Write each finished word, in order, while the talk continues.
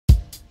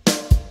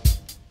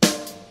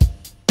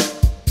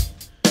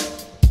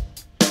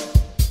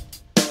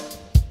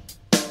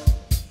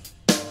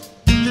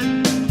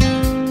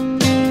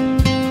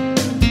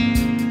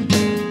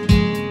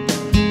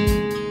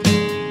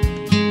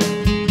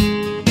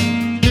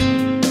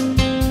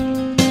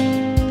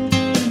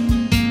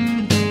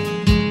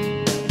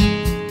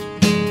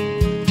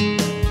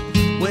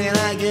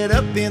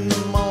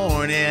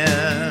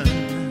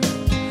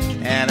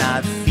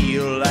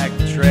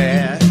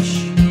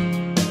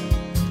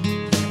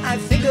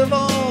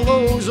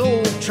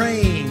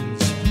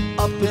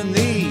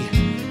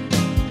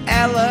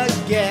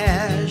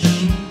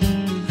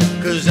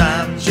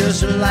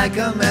like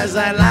 'em as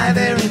I lie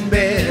there in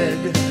bed,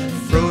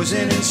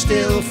 frozen and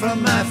still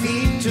from my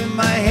feet to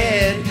my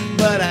head.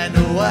 But I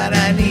know what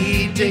I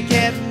need to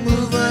get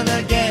moving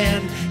again.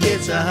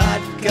 It's a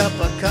hot cup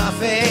of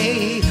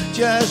coffee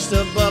just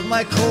above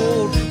my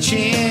cold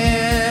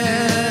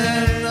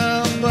chin,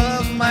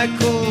 above my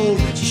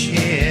cold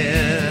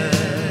chin.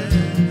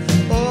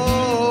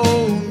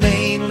 Oh,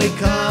 Mainely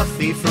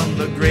Coffee from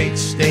the great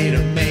state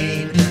of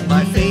Maine.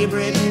 My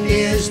favorite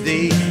is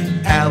the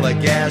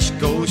Allagash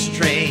Ghost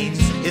Trains.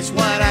 It's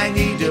what I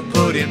need to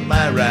put in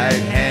my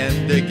right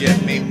hand to get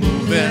me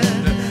moving,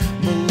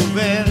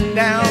 moving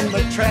down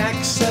the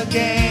tracks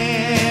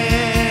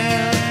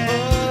again.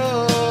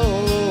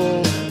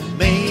 Oh,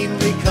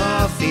 Mainely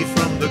Coffee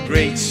from the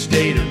great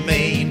state of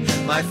Maine.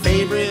 My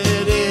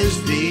favorite is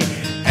the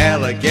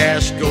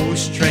Allagash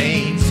Ghost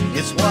Trains.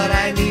 It's what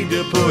I need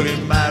to put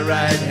in my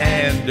right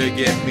hand to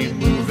get me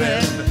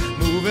moving,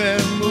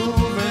 moving,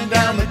 moving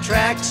down the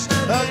tracks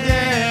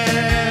again.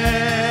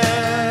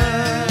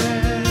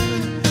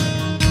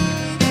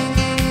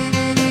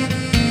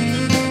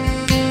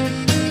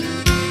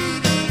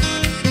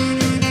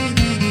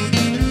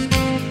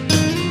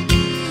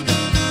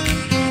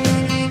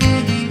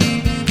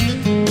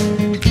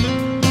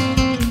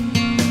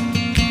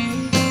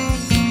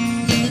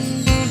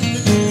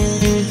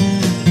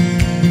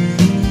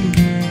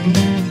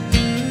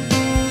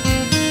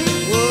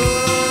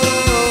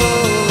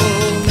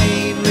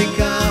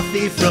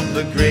 From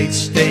the great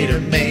state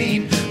of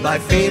Maine. My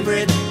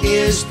favorite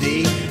is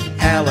the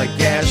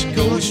Allagash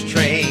Ghost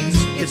Trains.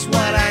 It's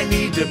what I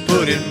need to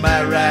put in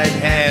my right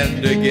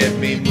hand to get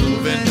me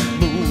moving,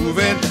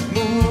 moving,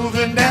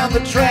 moving down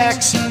the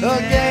tracks